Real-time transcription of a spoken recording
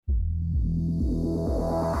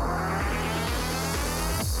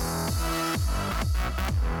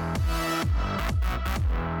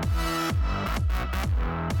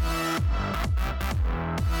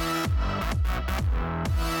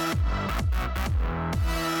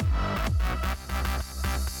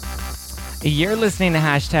You're listening to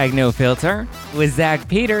Hashtag No Filter with Zach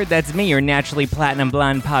Peter. That's me, your naturally platinum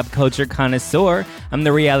blonde pop culture connoisseur. I'm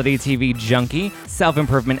the reality TV junkie,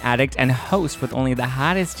 self-improvement addict, and host with only the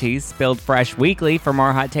hottest teas spilled fresh weekly. For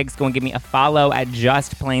more hot takes, go and give me a follow at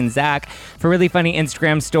Just Plain Zach. For really funny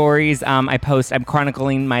Instagram stories, I'm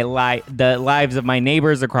chronicling the lives of my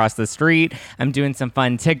neighbors across the street. I'm doing some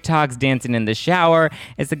fun TikToks, dancing in the shower.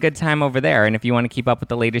 It's a good time over there. And if you want to keep up with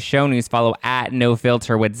the latest show news, follow at No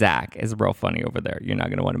Filter with Zach. It's real funny over there. You're not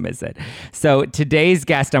going to want to miss it. So today's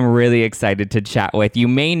guest, I'm really excited to chat with. You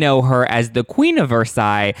may know her as the Queen of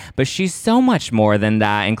Versailles, but she's so much more than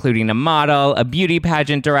that, including a model, a beauty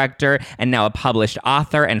pageant director, and now a published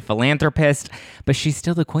author and philanthropist. But she's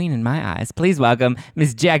still the queen in my eyes. Please welcome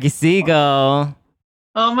Miss Jackie Siegel.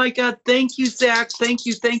 Oh my God. Thank you, Zach. Thank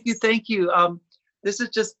you. This is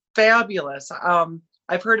just fabulous.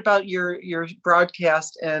 I've heard about your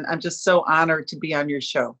broadcast, and I'm just so honored to be on your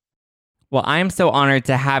show. Well, I'm so honored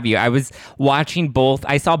to have you. I was watching both.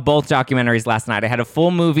 I saw both documentaries last night. I had a full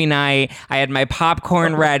movie night. I had my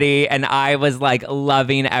popcorn ready, and I was like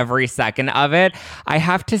loving every second of it. I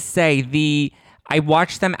have to say, I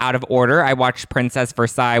watched them out of order. I watched Princess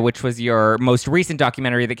Versailles, which was your most recent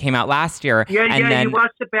documentary that came out last year. Yeah, you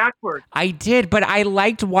watched it backwards. I did, but I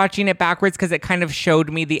liked watching it backwards because it kind of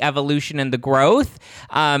showed me the evolution and the growth.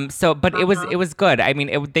 It was good. I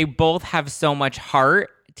mean, they both have so much heart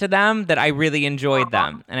to them that I really enjoyed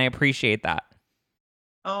them, and I appreciate that.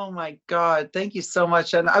 Oh my God, thank you so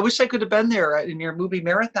much. And I wish I could have been there in your movie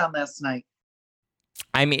marathon last night.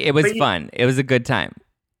 I mean, it was fun. It was a good time.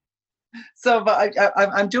 So, but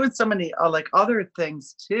I'm doing so many other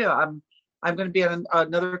things too. I'm going to be on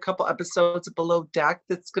another couple episodes of Below Deck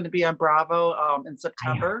that's going to be on Bravo in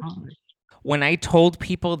September. When I told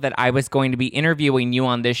people that I was going to be interviewing you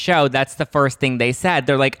on this show, that's the first thing they said.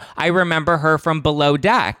 They're like, I remember her from Below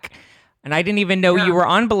Deck. And I didn't even know you were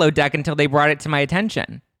on Below Deck until they brought it to my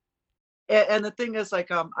attention. And the thing is, like,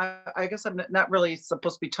 I guess I'm not really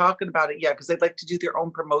supposed to be talking about it yet because they'd like to do their own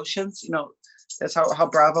promotions. You know, that's how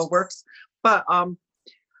Bravo works. But I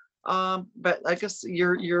guess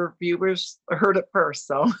your viewers heard it first,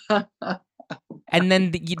 so. And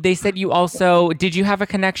then they said you also, did you have a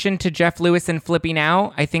connection to Jeff Lewis and Flipping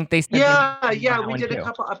Out? I think they said. Yeah, we did a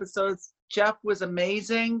couple episodes. Jeff was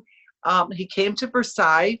amazing. He came to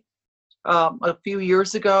Versailles a few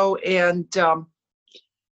years ago, and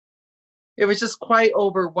it was just quite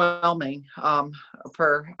overwhelming I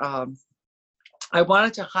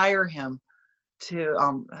wanted to hire him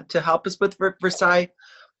to help us with Versailles,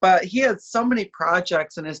 but he had so many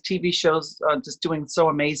projects and his TV shows just doing so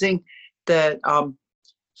amazing that I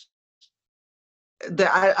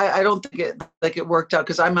don't think it worked out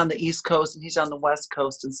because I'm on the East Coast and he's on the West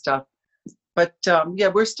Coast and stuff. But yeah,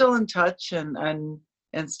 we're still in touch and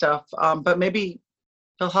stuff. But maybe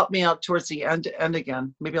he'll help me out towards the end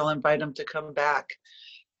again. Maybe I'll invite him to come back.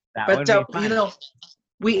 You know,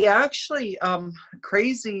 we actually,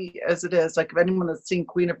 crazy as it is, like if anyone has seen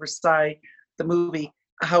Queen of Versailles, the movie,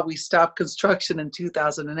 how we stopped construction in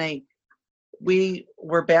 2008. We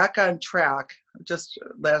were back on track just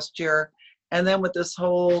last year. And then with this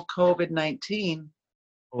whole COVID-19,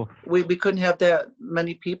 we couldn't have that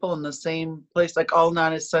many people in the same place. Like all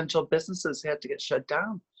non-essential businesses had to get shut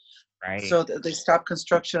down. Right. So they stopped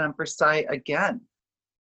construction on Versailles again.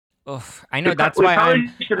 Oof, I know that's why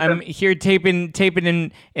I'm here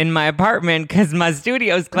taping in my apartment because my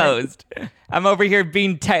studio's closed. I'm over here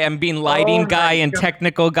I'm being lighting guy and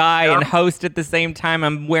technical guy and host at the same time.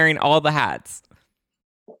 I'm wearing all the hats.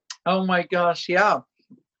 Oh my gosh, yeah.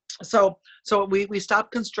 So we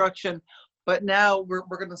stopped construction, but now we're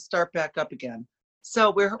going to start back up again.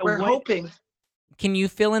 So we're hoping. Can you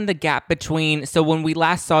fill in the gap between, so when we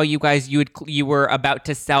last saw you guys, you were about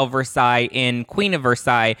to sell Versailles in Queen of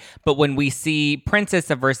Versailles, but when we see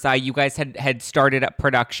Princess of Versailles, you guys had started up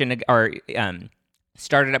production or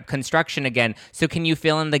started up construction again. So can you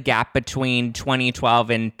fill in the gap between 2012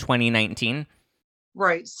 and 2019?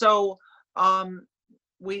 Right. So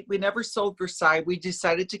we never sold Versailles. We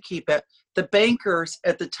decided to keep it. The bankers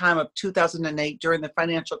at the time of 2008 during the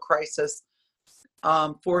financial crisis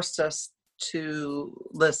forced us to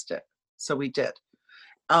list it, so we did,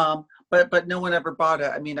 but no one ever bought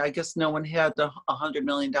it. I mean, I guess no one had the $100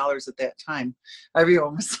 million at that time.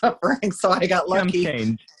 Everyone was suffering, so I got lucky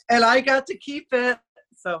and I got to keep it,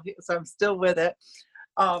 so I'm still with it,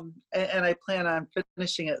 and I plan on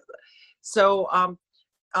finishing it. So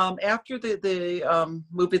after the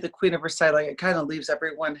movie The Queen of Versailles, like, it kind of leaves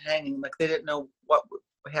everyone hanging, like they didn't know what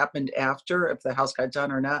happened after, if the house got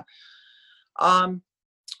done or not.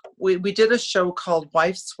 We did a show called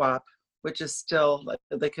Wife Swap, which is still, like,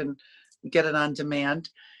 they can get it on demand.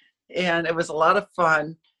 And it was a lot of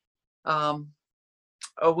fun.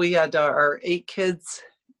 We had our 8 kids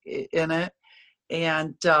in it.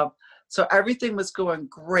 And so everything was going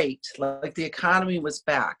great. Like the economy was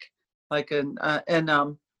back. Like,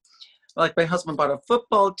 like my husband bought a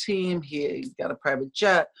football team. He got a private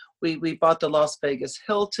jet. We bought the Las Vegas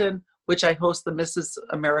Hilton, which I host the Mrs.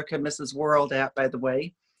 America, Mrs. World at, by the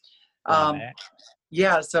way.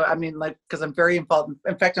 Yeah, so I mean, like, because I'm very involved.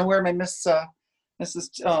 In fact, I'm wearing my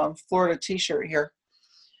Mrs. Florida T-shirt here,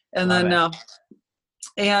 and then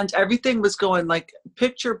and everything was going like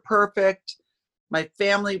picture perfect. My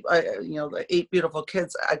family, the 8 beautiful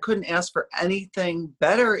kids. I couldn't ask for anything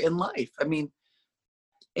better in life. I mean,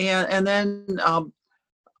 and then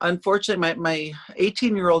unfortunately, my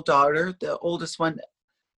 18-year-old daughter, the oldest one,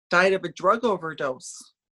 died of a drug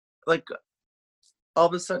overdose. Like, all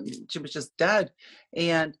of a sudden she was just dead.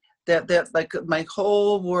 And that like my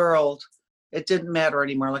whole world, it didn't matter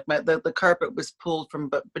anymore. Like the carpet was pulled from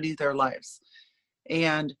beneath our lives.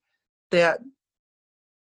 And that,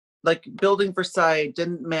 like, building Versailles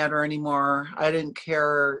didn't matter anymore. I didn't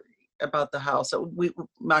care about the house. So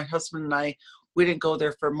my husband and I, we didn't go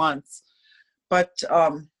there for months. But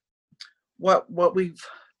what we've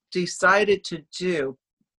decided to do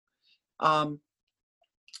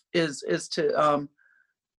is to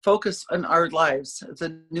focus on our lives. It's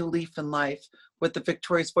a new leaf in life with the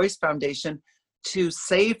Victoria's Voice Foundation to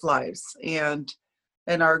save lives. And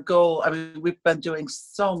our goal, I mean, we've been doing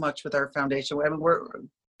so much with our foundation. I mean, we're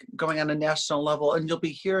going on a national level, and you'll be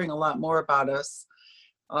hearing a lot more about us.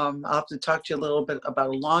 I'll have to talk to you a little bit about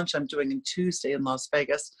a launch I'm doing on Tuesday in Las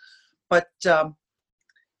Vegas. But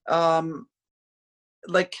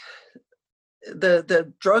like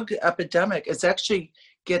the drug epidemic is actually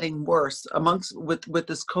getting worse with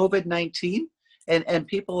this COVID-19, and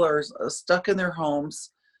people are stuck in their homes.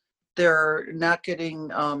 They're not getting,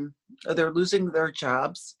 they're losing their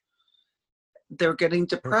jobs. They're getting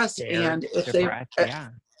depressed, and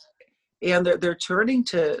and they're turning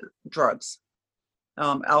to drugs,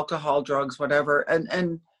 alcohol, drugs, whatever.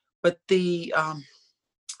 But the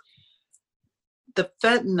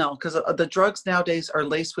fentanyl, because the drugs nowadays are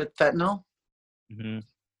laced with fentanyl. Mm-hmm.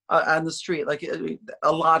 On the street, like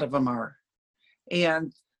a lot of them are,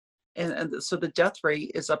 and so the death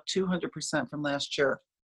rate is up 200% from last year.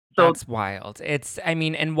 So that's wild.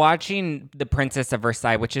 And watching The Princess of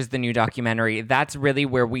Versailles, which is the new documentary, that's really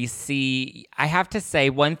where we see, I have to say,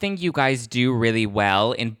 one thing you guys do really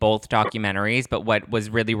well in both documentaries, but what was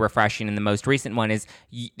really refreshing in the most recent one is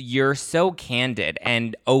you're so candid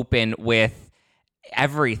and open with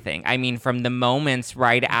everything. I mean, from the moments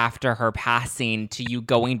right after her passing to you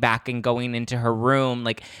going back and going into her room,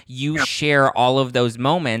 like you share all of those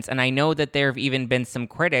moments. And I know that there have even been some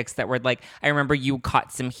critics that were like, I remember you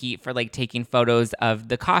caught some heat for like taking photos of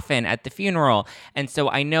the coffin at the funeral. And so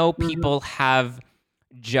I know people have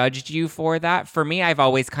judged you for that. For me, I've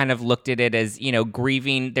always kind of looked at it as,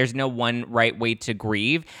 grieving. There's no one right way to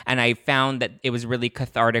grieve. And I found that it was really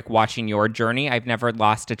cathartic watching your journey. I've never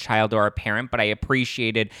lost a child or a parent, but I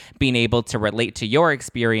appreciated being able to relate to your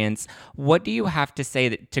experience. What do you have to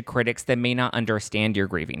say to critics that may not understand your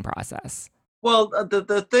grieving process? Well,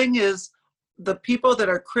 the thing is, the people that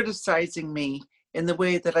are criticizing me in the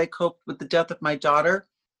way that I coped with the death of my daughter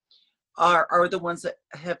are the ones that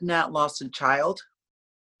have not lost a child.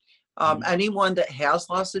 Anyone that has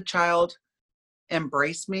lost a child,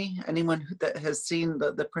 embrace me. Anyone that has seen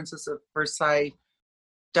the Princess of Versailles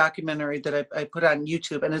documentary that I put on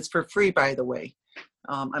YouTube, and it's for free, by the way.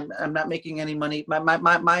 I'm not making any money.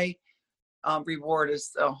 My reward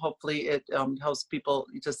is hopefully it helps people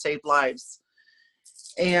to save lives.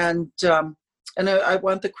 And I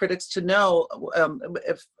want the critics to know,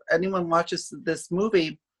 if anyone watches this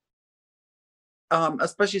movie,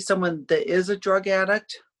 especially someone that is a drug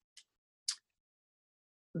addict,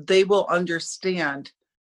 they will understand.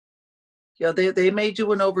 They may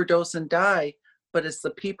do an overdose and die, but it's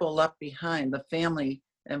the people left behind, the family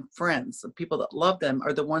and friends, the people that love them,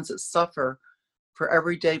 are the ones that suffer for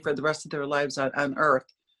every day for the rest of their lives on earth.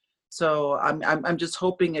 So I'm just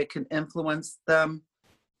hoping it can influence them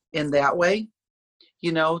in that way,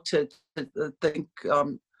 to think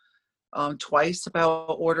twice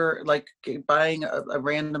about buying a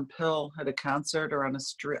random pill at a concert or on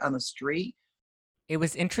the street. It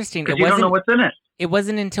was interesting. You don't know what's in it. It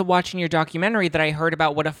wasn't until watching your documentary that I heard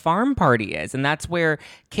about what a farm party is. And that's where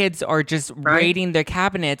kids are just raiding their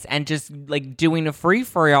cabinets and just like doing a free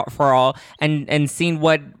for all and seeing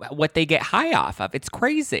what they get high off of. It's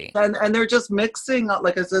crazy. And they're just mixing,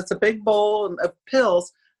 like it's a big bowl of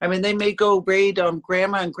pills. I mean, they may go raid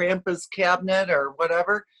grandma and grandpa's cabinet or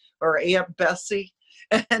whatever, or Aunt Bessie,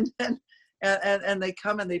 and and they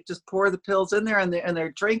come and they just pour the pills in there, and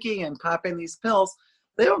they're drinking and popping these pills.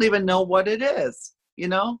 They don't even know what it is, you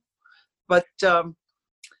know. But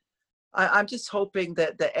I'm just hoping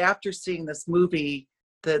that after seeing this movie,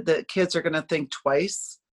 the kids are going to think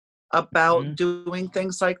twice about doing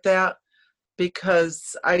things like that.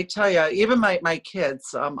 Because I tell you, even my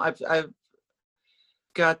kids, I've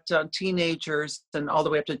got teenagers and all the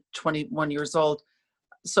way up to 21 years old.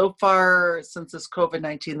 So far, since this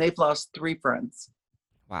COVID-19, they've lost 3 friends.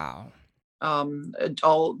 Wow.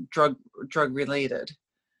 All drug related.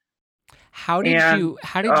 How did you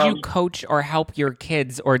coach or help your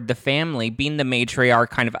kids or the family, being the matriarch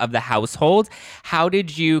kind of the household? How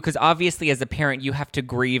did you, because obviously as a parent you have to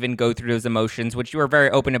grieve and go through those emotions, which you were very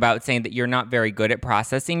open about, saying that you're not very good at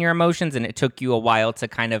processing your emotions and it took you a while to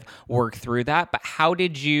kind of work through that. But how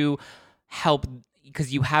did you help,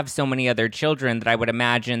 because you have so many other children that I would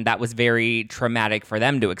imagine that was very traumatic for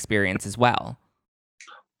them to experience as well?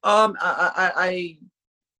 I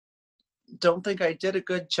don't think I did a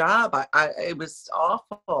good job. It was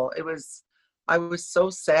awful. I was so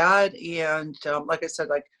sad. And like I said,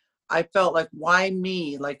 like, I felt like, why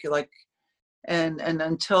me? And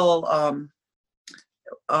until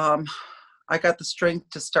I got the strength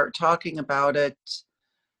to start talking about it.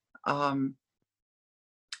 Well,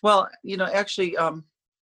 you know, actually,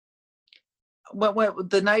 when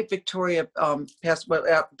the night Victoria passed,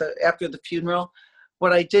 after the funeral,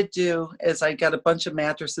 what I did do is I got a bunch of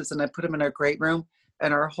mattresses and I put them in our great room,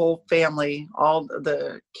 and our whole family, all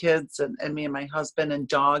the kids and me and my husband and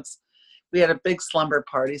dogs, we had a big slumber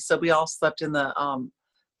party. So we all slept in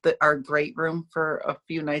our great room for a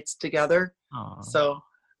few nights together. Aww. So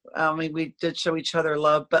I mean, we did show each other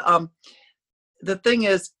love, but the thing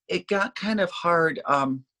is, it got kind of hard.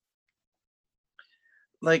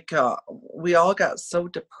 We all got so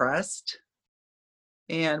depressed.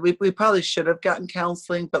 And we probably should have gotten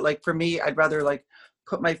counseling, but like for me, I'd rather like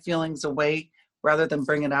put my feelings away rather than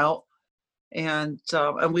bring it out. And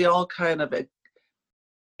we all kind of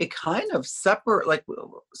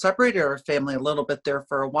separated our family a little bit there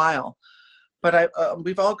for a while. But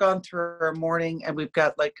we've all gone through our mourning, and we've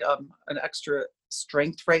got like an extra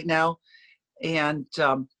strength right now. And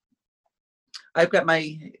I've got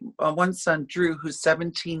my one son, Drew, who's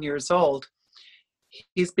 17 years old.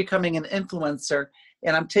 He's becoming an influencer.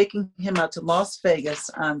 And I'm taking him out to Las Vegas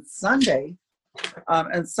on Sunday.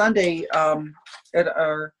 And Sunday at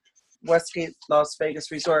our Westgate Las Vegas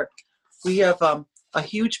resort, we have a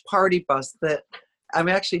huge party bus that I'm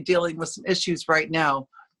actually dealing with some issues right now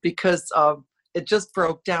because it just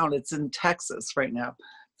broke down. It's in Texas right now.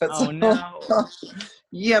 Oh, no.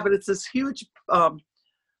 Yeah, but it's this huge bus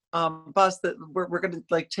that we're going to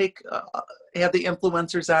like have the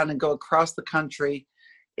influencers on and go across the country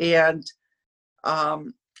and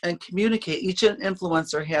communicate. Each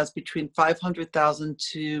influencer has between 500,000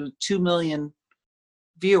 to 2 million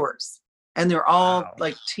viewers, and they're all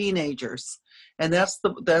like teenagers, and that's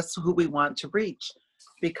who we want to reach,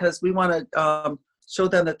 because we want to show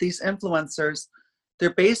them that these influencers,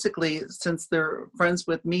 they're basically, since they're friends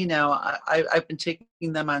with me now, I've been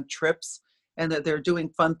taking them on trips, and that they're doing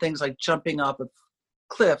fun things like jumping off of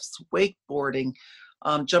cliffs, wakeboarding,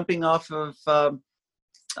 jumping off of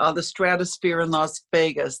the stratosphere in Las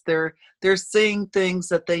Vegas. They're seeing things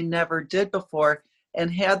that they never did before, and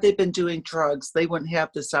had they been doing drugs, they wouldn't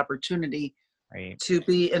have this opportunity to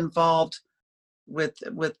be involved with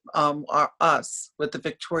us, with the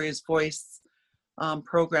Victoria's Voice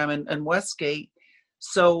program in Westgate.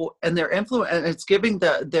 So, and and it's giving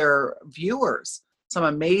their viewers some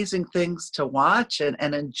amazing things to watch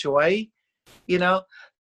and enjoy, you know.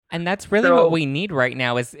 And that's really what we need right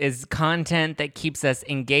now is content that keeps us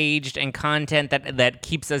engaged, and content that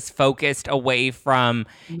keeps us focused away from,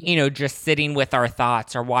 you know, just sitting with our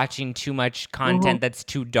thoughts or watching too much content that's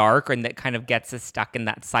too dark and that kind of gets us stuck in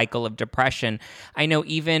that cycle of depression. I know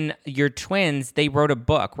even your twins, they wrote a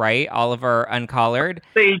book, right? Oliver Uncollared.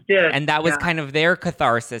 They did. And that was kind of their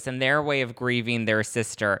catharsis and their way of grieving their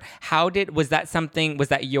sister. Was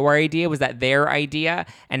that your idea? Was that their idea?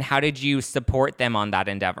 And how did you support them on that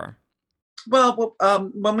endeavor? Well,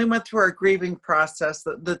 when we went through our grieving process,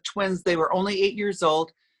 the twins, they were only 8 years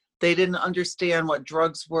old. They didn't understand what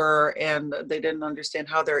drugs were, and they didn't understand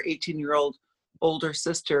how their 18-year-old older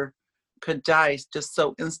sister could die just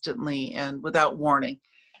so instantly and without warning.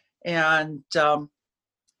 And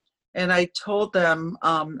I told them,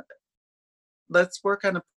 let's work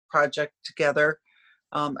on a project together.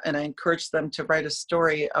 And I encouraged them to write a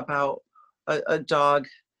story about a dog,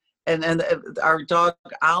 and our dog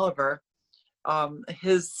Oliver.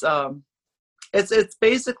 It's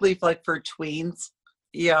basically like for tweens,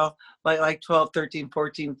 like 12, 13,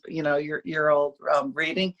 14, year old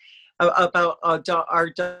reading about our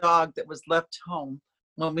dog that was left home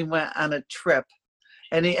when we went on a trip,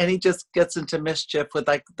 and he just gets into mischief with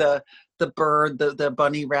like the bird, the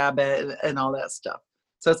bunny rabbit, and all that stuff.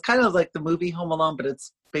 So it's kind of like the movie Home Alone, but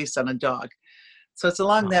it's based on a dog. So it's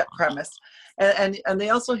along that premise. And they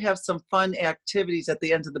also have some fun activities at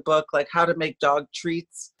the end of the book, like how to make dog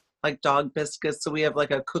treats, like dog biscuits. So we have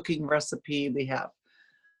like a cooking recipe. We have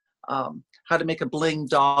how to make a bling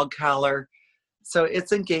dog collar. So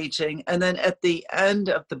it's engaging. And then at the end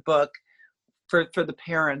of the book, for the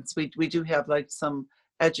parents, we do have like some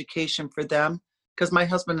education for them. Because my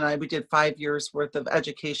husband and I, we did 5 years worth of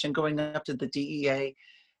education going up to the DEA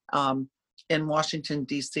in Washington,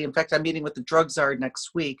 D.C. In fact, I'm meeting with the drug czar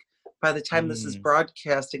next week. By the time this is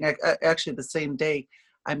broadcasting, actually the same day,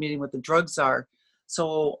 I'm meeting with the drug czar.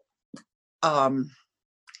 So, so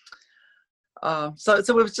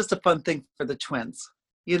it was just a fun thing for the twins,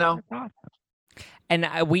 And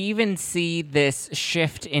we even see this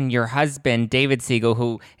shift in your husband, David Siegel,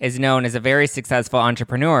 who is known as a very successful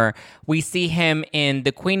entrepreneur. We see him in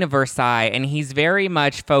The Queen of Versailles, and he's very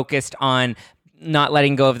much focused on not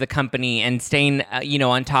letting go of the company and staying,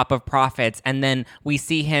 on top of profits. And then we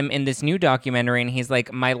see him in this new documentary, and he's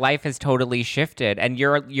like, my life has totally shifted. And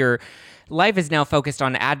your life is now focused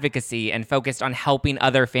on advocacy and focused on helping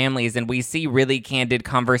other families. And we see really candid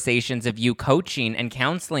conversations of you coaching and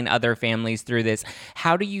counseling other families through this.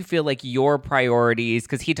 How do you feel like your priorities,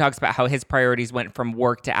 because he talks about how his priorities went from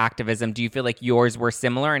work to activism. Do you feel like yours were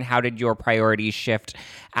similar? And how did your priorities shift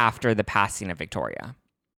after the passing of Victoria?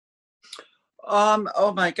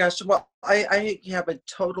 Oh my gosh. Well, I have a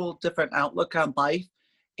total different outlook on life.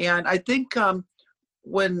 And I think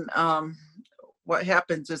when what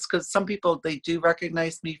happens is because some people, they do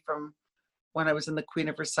recognize me from when I was in the Queen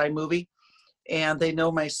of Versailles movie, and they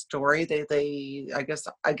know my story. They I guess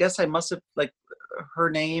I must have, like, her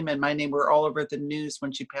name and my name were all over the news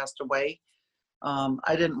when she passed away.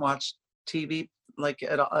 I didn't watch TV like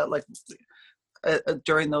at all,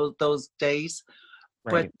 during those days.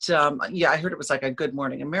 Right. But I heard it was like a Good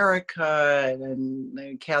Morning America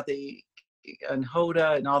and Kathy and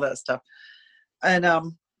Hoda and all that stuff. And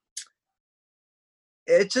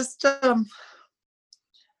it just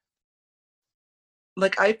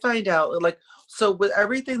like I find out, like, so with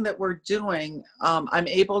everything that we're doing, I'm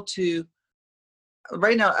able to,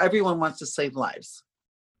 right now everyone wants to save lives.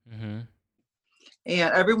 Mm-hmm.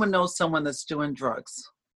 And everyone knows someone that's doing drugs,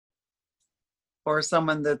 or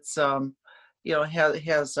someone that's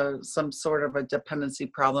has some sort of a dependency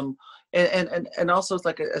problem, and also it's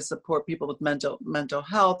like a support people with mental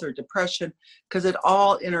health or depression, because it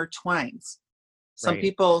all intertwines. Some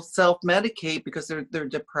people self-medicate because they're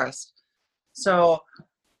depressed. So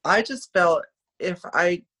I just felt if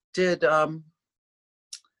I did,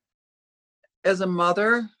 as a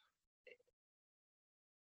mother,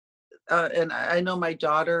 and I know my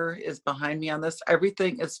daughter is behind me on this,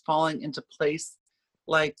 everything is falling into place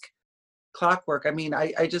like clockwork. I mean,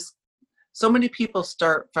 I just, so many people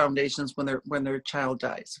start foundations when their child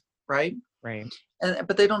dies, right?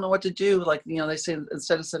 But they don't know what to do. Like, they say,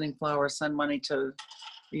 instead of sending flowers, send money to,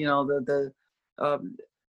 the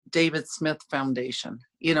David Smith Foundation,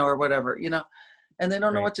 or whatever, and they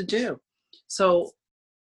don't know what to do. So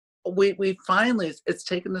we finally, it's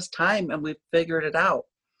taken us time, and we've figured it out.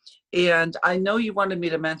 And I know you wanted me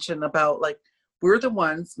to mention about, like, we're the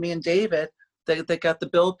ones, me and David, that got the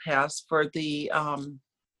bill passed for the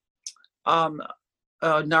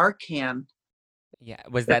Narcan. Yeah,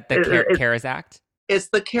 was that the CARES Act? It's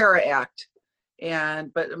the CARES Act,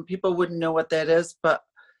 but people wouldn't know what that is. But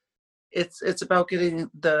it's about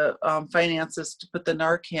getting the finances to put the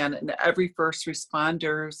Narcan in every first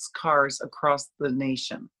responders' cars across the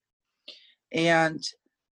nation, and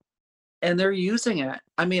they're using it.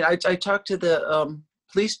 I mean, I talked to the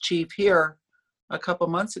police chief here a couple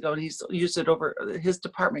months ago, and his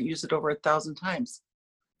department used it over 1,000 times.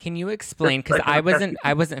 Can you explain, because I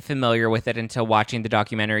wasn't familiar with it until watching the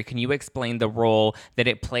documentary. Can you explain the role that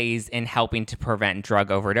it plays in helping to prevent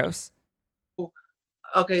drug overdose?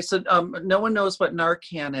 Okay, so no one knows what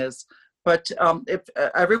Narcan is, but if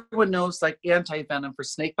everyone knows, like, anti-venom for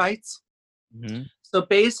snake bites. Mm-hmm. So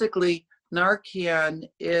basically, Narcan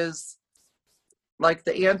is like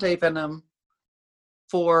the anti-venom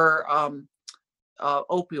for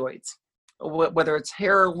opioids, whether it's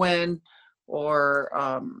heroin or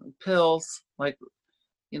pills, like,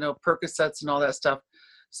 Percocets and all that stuff.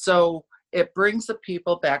 So it brings the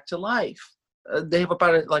people back to life. They have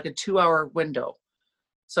about a 2-hour window.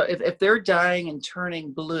 So if they're dying and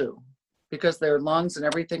turning blue, because their lungs and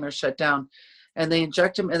everything are shut down. And they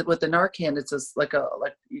inject them with the Narcan. It's just like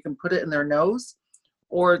you can put it in their nose,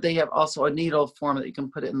 or they have also a needle form that you can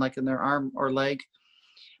put it in like in their arm or leg.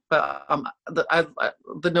 But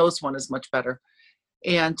the nose one is much better.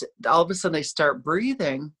 And all of a sudden they start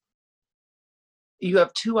breathing. You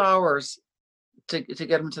have 2 hours to get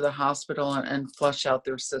them to the hospital and flush out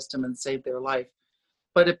their system and save their life.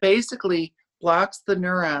 But it basically blocks the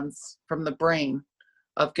neurons from the brain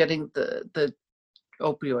of getting the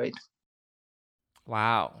opioid.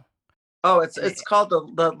 Wow. Oh, it's called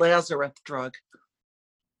the Lazarus drug.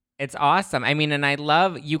 It's awesome. I mean, and I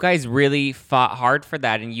love you guys really fought hard for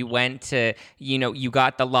that, and you went to, you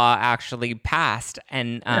got the law actually passed,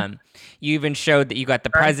 and you even showed that you got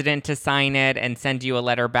the president to sign it and send you a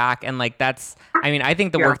letter back. And like, I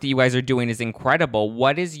think the work that you guys are doing is incredible.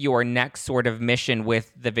 What is your next sort of mission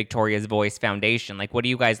with the Victoria's Voice Foundation? Like, what are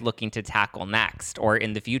you guys looking to tackle next or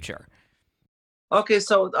in the future? Okay,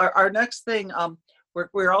 so our next thing,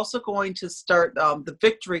 we're also going to start the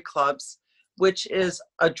Victory Clubs, which is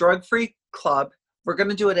a drug-free club. We're going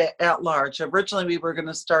to do it at large. Originally, we were going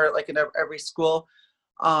to start like in every school.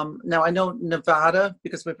 Now, I know Nevada,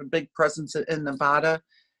 because we have a big presence in Nevada,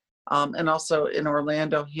 and also in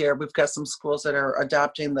Orlando here, we've got some schools that are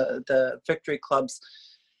adopting the Victory Clubs.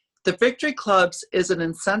 The Victory Clubs is an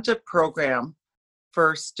incentive program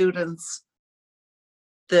for students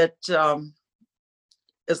that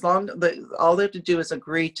all they have to do is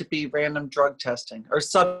agree to be random drug testing or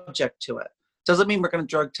subject to it. Doesn't mean we're going to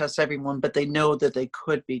drug test everyone, but they know that they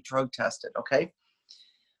could be drug tested, okay?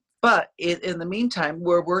 But in the meantime,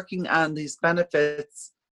 we're working on these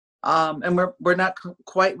benefits, and we're not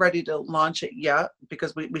quite ready to launch it yet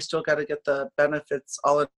because we still got to get the benefits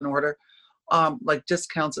all in order, like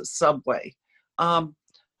discounts at Subway,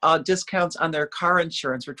 discounts on their car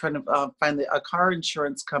insurance. We're trying to find a car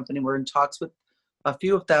insurance company. We're in talks with a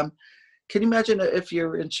few of them. Can you imagine if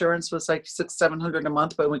your insurance was like $600-700 a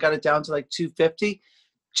month, but we got it down to like $250,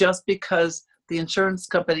 just because the insurance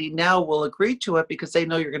company now will agree to it because they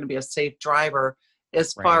know you're going to be a safe driver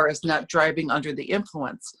as far as not driving under the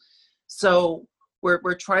influence. So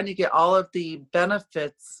we're trying to get all of the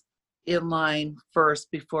benefits in line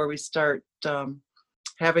first before we start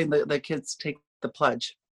having the kids take the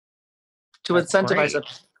pledge to incentivize them.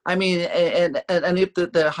 I mean, and any of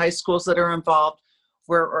the high schools that are involved,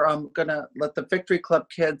 we're going to let the Victory Club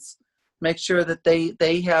kids make sure that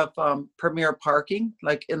they have premier parking,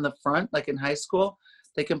 like in the front, like in high school.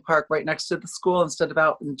 They can park right next to the school instead of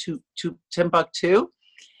out in Timbuktu.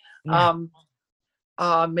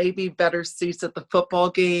 Maybe better seats at the football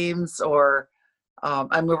games, or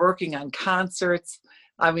we're working on concerts.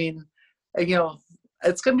 I mean,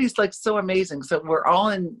 it's going to be like so amazing. So we're all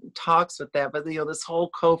in talks with that, but this whole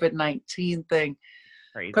COVID-19 thing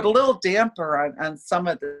put a little damper on some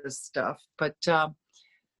of this stuff, but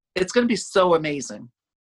it's going to be so amazing.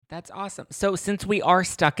 That's awesome. So since we are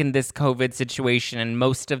stuck in this COVID situation and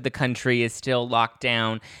most of the country is still locked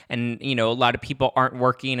down and, a lot of people aren't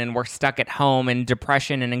working and we're stuck at home and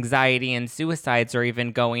depression and anxiety and suicides are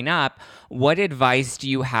even going up, what advice do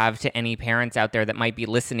you have to any parents out there that might be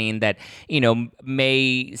listening that,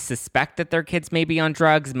 may suspect that their kids may be on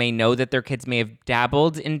drugs, may know that their kids may have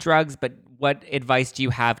dabbled in drugs, but what advice do you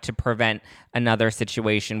have to prevent another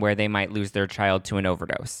situation where they might lose their child to an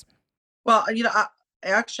overdose? Well,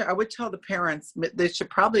 actually, I would tell the parents they should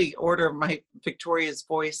probably order my Victoria's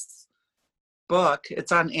Voice book.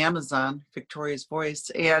 It's on Amazon, Victoria's Voice,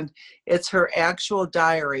 and it's her actual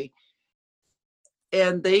diary.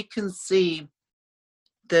 And they can see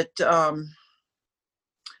that,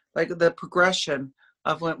 like the progression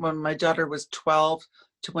of when my daughter was 12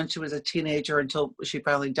 to when she was a teenager until she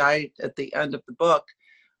finally died at the end of the book,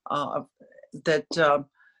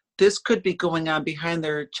 this could be going on behind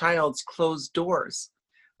their child's closed doors.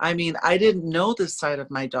 I mean, I didn't know this side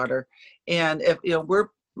of my daughter. And if,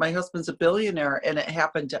 my husband's a billionaire and it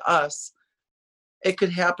happened to us, it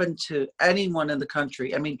could happen to anyone in the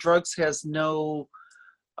country. I mean, drugs has no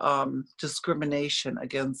discrimination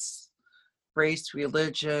against race,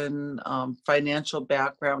 religion, financial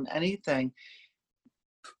background, anything.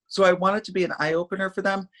 So I want it to be an eye-opener for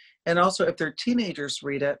them. And also, if their teenagers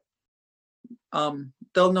read it,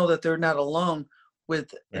 they'll know that they're not alone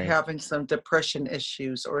with having some depression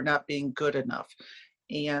issues or not being good enough.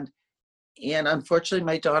 And unfortunately,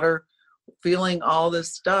 my daughter, feeling all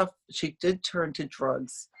this stuff, she did turn to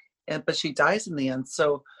drugs, but she dies in the end.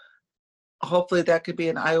 So hopefully that could be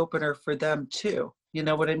an eye-opener for them too. You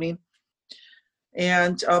know what I mean?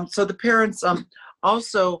 And so the parents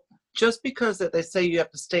also, just because that they say you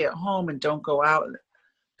have to stay at home and don't go out,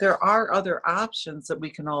 there are other options that we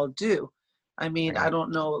can all do. I mean, I Right.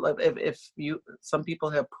 don't know like, if you, some people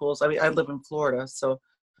have pools. I mean, I live in Florida, so,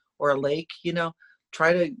 or a lake,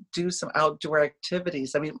 try to do some outdoor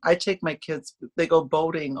activities. I mean, I take my kids, they go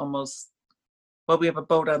boating almost, well, we have a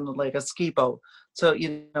boat on the lake, a ski boat. So,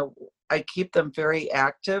 I keep them very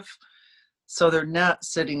active. So they're not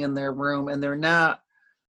sitting in their room and they're not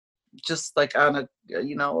just like on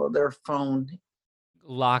their phone,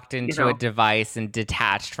 Locked you into a know. device and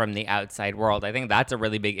detached from the outside world. I think that's a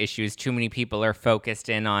really big issue. Is too many people are focused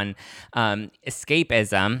in on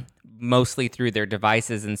escapism, mostly through their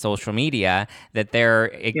devices and social media, that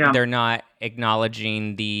Yeah. they're not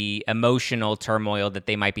acknowledging the emotional turmoil that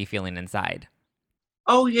they might be feeling inside.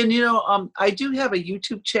 Oh, and I do have a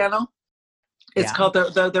YouTube channel. It's Yeah. called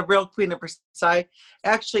the Real Queen of Versailles.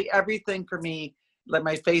 Actually, everything for me, like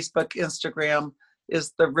my Facebook, Instagram,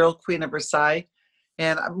 is the Real Queen of Versailles.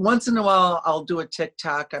 And once in a while, I'll do a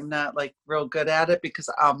TikTok. I'm not like real good at it because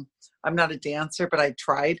I'm not a dancer, but I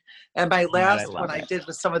tried. And my Oh my God, I last one love I it. did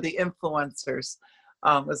with some of the influencers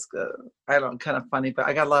was I don't know, kind of funny, but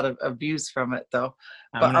I got a lot of views from it though.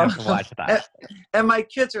 I'm But gonna have to watch and, that. and my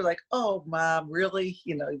kids are like, "Oh, mom, really?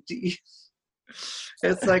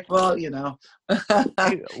 It's like, well, you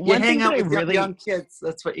One hang thing that out I with really young kids.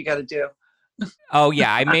 That's what you got to do." Oh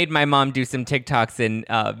yeah, I made my mom do some TikToks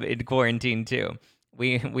in quarantine too.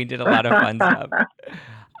 We did a lot of fun stuff.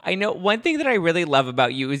 I know one thing that I really love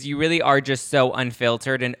about you is you really are just so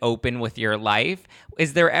unfiltered and open with your life.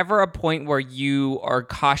 Is there ever a point where you are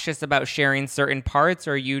cautious about sharing certain parts,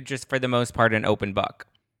 or are you just for the most part an open book?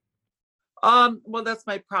 Well, that's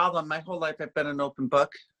my problem. My whole life I've been an open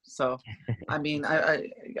book. So, I mean, I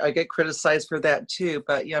get criticized for that too.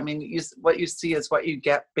 But yeah, I mean, what you see is what you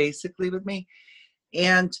get basically with me.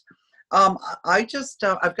 And I just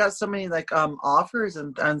I've got so many like offers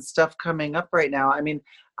and stuff coming up right now. I mean,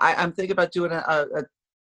 I'm thinking about doing a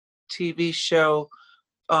TV show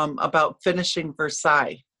about finishing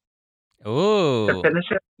Versailles. To Ooh. finish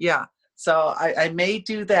it? Yeah. So I may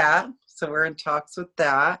do that. So we're in talks with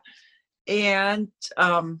that. And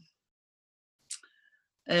um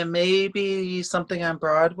and maybe something on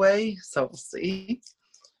Broadway. So we'll see.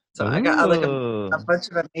 So I got like a Ooh. bunch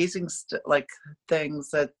of amazing like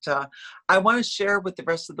things that I want to share with the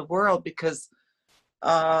rest of the world because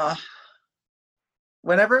uh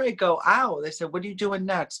whenever I go out, they say, "What are you doing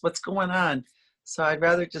next? What's going on?" So I'd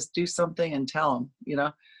rather just do something and tell them.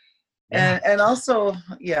 Yeah. And also,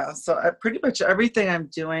 yeah. So pretty much everything I'm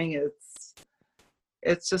doing,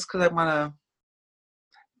 it's just because I want to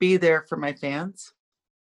be there for my fans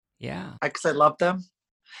Yeah. because I love them.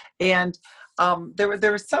 And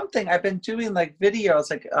there was something I've been doing like videos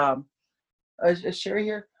like share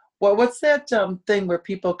here. What's that thing where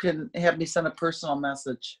people can have me send a personal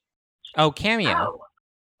message? Oh, Cameo. Oh,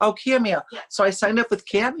 oh, Cameo. So I signed up with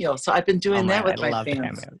Cameo. So I've been Oh doing my that God, I with my love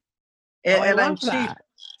fans. Cameo. Oh, I And I'm love cheap. that.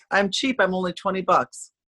 I'm cheap. I'm only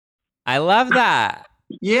 $20. I love that.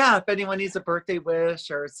 Yeah, if anyone needs a birthday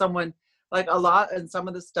wish or someone like a lot and some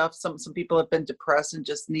of the stuff, some people have been depressed and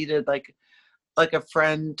just needed like a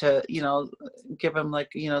friend to, give them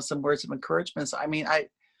like, some words of encouragement. So I mean,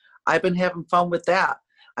 I've been having fun with that.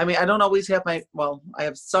 I mean, I don't always have well, I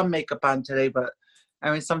have some makeup on today, but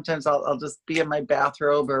I mean, sometimes I'll just be in my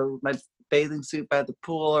bathrobe or my bathing suit by the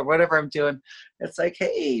pool or whatever I'm doing. It's like,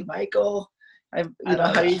 hey, Michael, I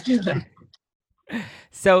love how you that. doing?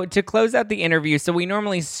 So, to close out the interview, so we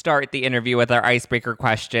normally start the interview with our icebreaker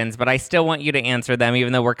questions, but I still want you to answer them,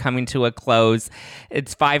 even though we're coming to a close.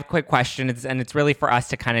 It's 5 quick questions, and it's really for us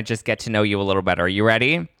to kind of just get to know you a little better. Are you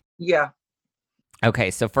ready? Yeah.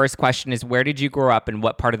 Okay, so first question is, where did you grow up and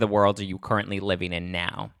what part of the world are you currently living in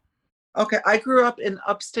now? Okay. I grew up in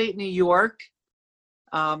upstate New York.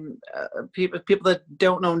 People that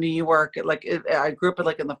don't know New York, I grew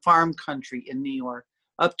up in the farm country in New York,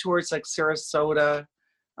 up towards like Sarasota,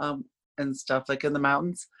 um, and stuff like in the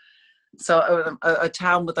mountains. So a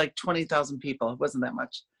town with like 20,000 people. It wasn't that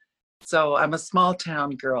much. So I'm a small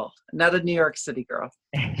town girl, not a New York City girl.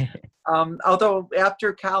 Although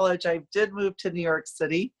after college, I did move to New York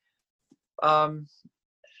City, um,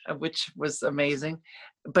 which was amazing.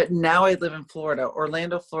 But now I live in Florida.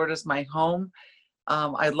 Orlando, Florida is my home.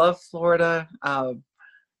 I love Florida.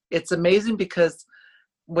 It's amazing because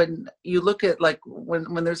when you look at like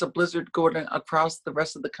when there's a blizzard going across the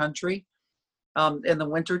rest of the country in the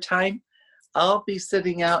wintertime, I'll be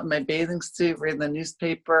sitting out in my bathing suit reading the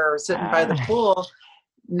newspaper or sitting by the Ah, pool,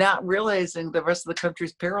 not realizing the rest of the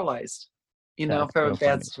country's paralyzed, that's from a so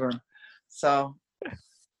bad funny. storm. So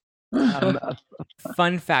A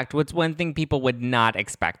fun fact, what's one thing people would not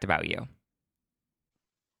expect about you?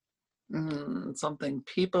 something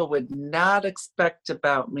people would not expect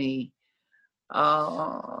about me.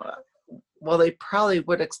 Uh, well, they probably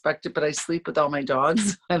would expect it, but I sleep with all my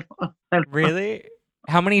dogs. Really?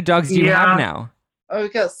 How many dogs do you have Yeah. now? Oh, we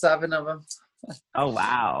got 7 of them. Oh,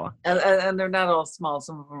 wow. And they're not all small.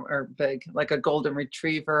 Some of them are big, like a golden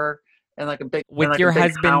retriever and like a big With your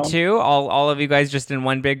husband hound. too? All of you guys just in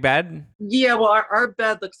one big bed? Yeah, well, our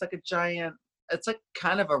bed looks like a giant. It's like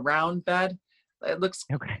kind of a round bed. It looks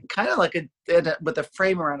Okay. kind of like with a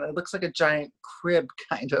frame around it. It looks like a giant crib,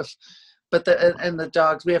 kind of. But the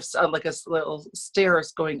dogs, we have like a little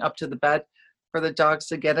stairs going up to the bed for the dogs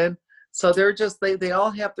to get in. So they're just they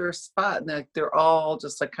all have their spot, and they're all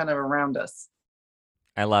just like kind of around us.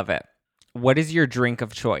 I love it. What is your drink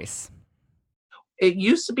of choice? It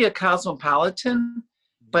used to be a Cosmopolitan,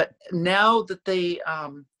 but now that they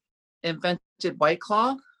invented White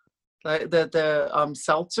Claw, the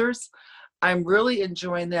seltzers, I'm really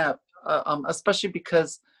enjoying that, especially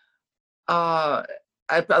because I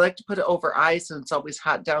like to put it over ice, and it's always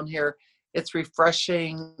hot down here. It's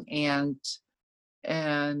refreshing, and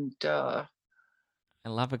I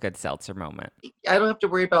love a good seltzer moment. I don't have to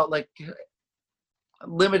worry about like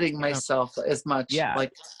limiting myself as much. Yeah.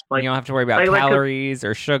 Like you don't have to worry about calories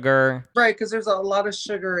or sugar. Right, because there's a lot of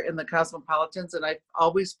sugar in the Cosmopolitans, and I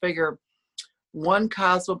always figure one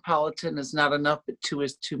Cosmopolitan is not enough, but 2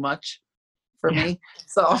 is too much for me.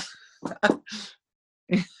 So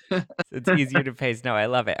it's easier to pace. No, I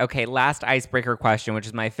love it. Okay, last icebreaker question, which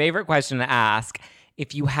is my favorite question to ask.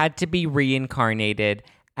 If you had to be reincarnated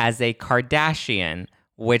as a Kardashian,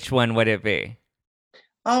 which one would it be?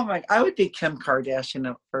 Oh my! I would be Kim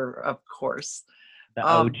Kardashian, of course. The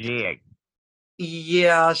OG.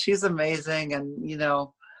 Yeah, she's amazing, and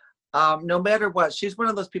no matter what, she's one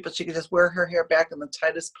of those people. She can just wear her hair back in the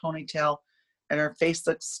tightest ponytail, and her face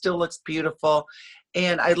still looks beautiful.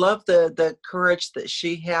 And I love the courage that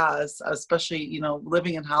she has, especially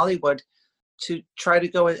living in Hollywood, to try to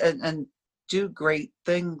go and do great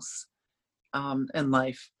things in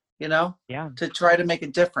life. Yeah. To try to make a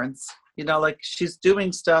difference. Like she's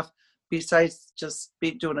doing stuff besides just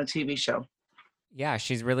doing a TV show. Yeah,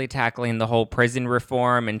 she's really tackling the whole prison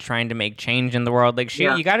reform and trying to make change in the world. Like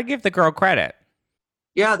you got to give the girl credit.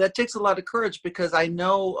 Yeah, that takes a lot of courage, because I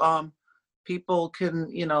know people can,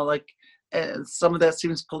 some of that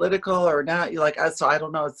seems political or not. So I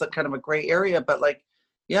don't know. It's a kind of a gray area, but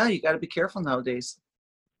yeah, you got to be careful nowadays.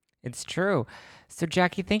 It's true. So,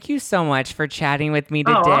 Jackie, thank you so much for chatting with me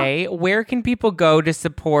today. Aww. Where can people go to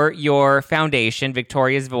support your foundation,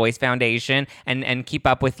 Victoria's Voice Foundation, and keep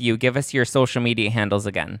up with you? Give us your social media handles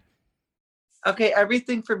again. Okay,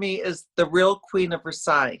 everything for me is The Real Queen of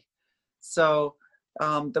Versailles. So,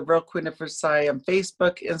 The Real Queen of Versailles on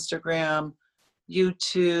Facebook, Instagram,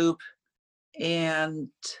 YouTube, and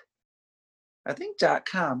I think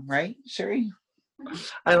 .com, right, Sherry?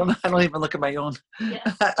 I don't know. I don't even look at my own. Yeah.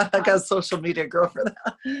 I got a social media girl for that.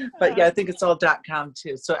 But yeah, I think it's all .com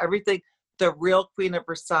too. So everything, The Real Queen of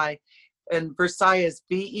Versailles. And Versailles is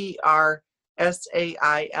VERSAILLES.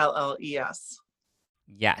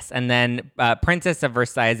 Yes. And then Princess of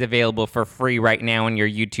Versailles is available for free right now on your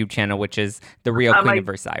YouTube channel, which is The Real Queen of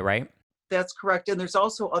Versailles, right? That's correct. And there's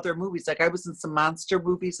also other movies. Like I was in some monster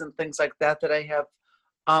movies and things like that I have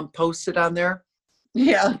posted on there.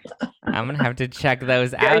 Yeah, I'm gonna have to check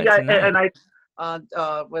those out. Yeah, and I,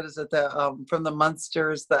 what is it? The from the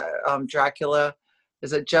Munsters, the Dracula.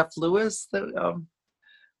 Is it Jeff Lewis? Well,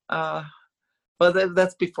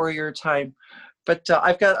 that's before your time, but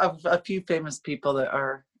I've got a few famous people that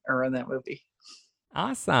are in that movie.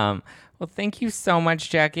 Awesome. Well, thank you so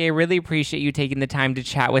much, Jackie. I really appreciate you taking the time to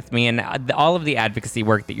chat with me and all of the advocacy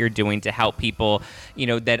work that you're doing to help people,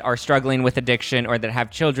 that are struggling with addiction or that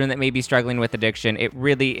have children that may be struggling with addiction. It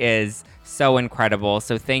really is so incredible.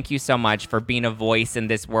 So thank you so much for being a voice in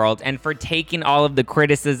this world and for taking all of the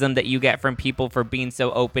criticism that you get from people for being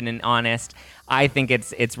so open and honest. I think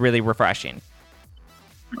it's really refreshing.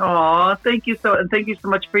 Oh, thank you and thank you so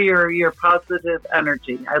much for your positive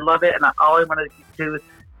energy. I love it, and all I want to do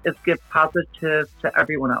is give positive to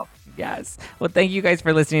everyone else. Yes. Well, thank you guys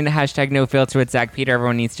for listening to #NoFilter with Zach Peter.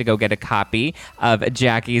 Everyone needs to go get a copy of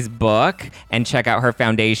Jackie's book and check out her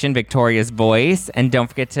foundation, Victoria's Voice. And don't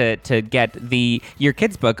forget to get your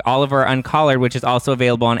kids' book, Oliver Uncollared, which is also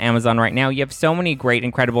available on Amazon right now. You have so many great,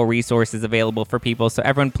 incredible resources available for people. So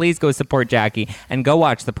everyone, please go support Jackie and go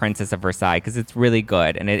watch The Princess of Versailles because it's really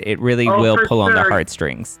good and it really will pull on the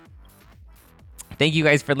heartstrings. Thank you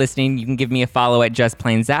guys for listening. You can give me a follow at Just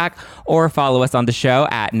Plain Zach or follow us on the show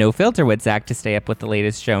at No Filter with Zach to stay up with the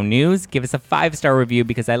latest show news. Give us a 5-star review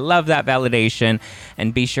because I love that validation.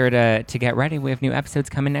 And be sure to get ready. We have new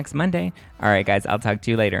episodes coming next Monday. All right, guys, I'll talk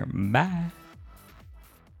to you later. Bye.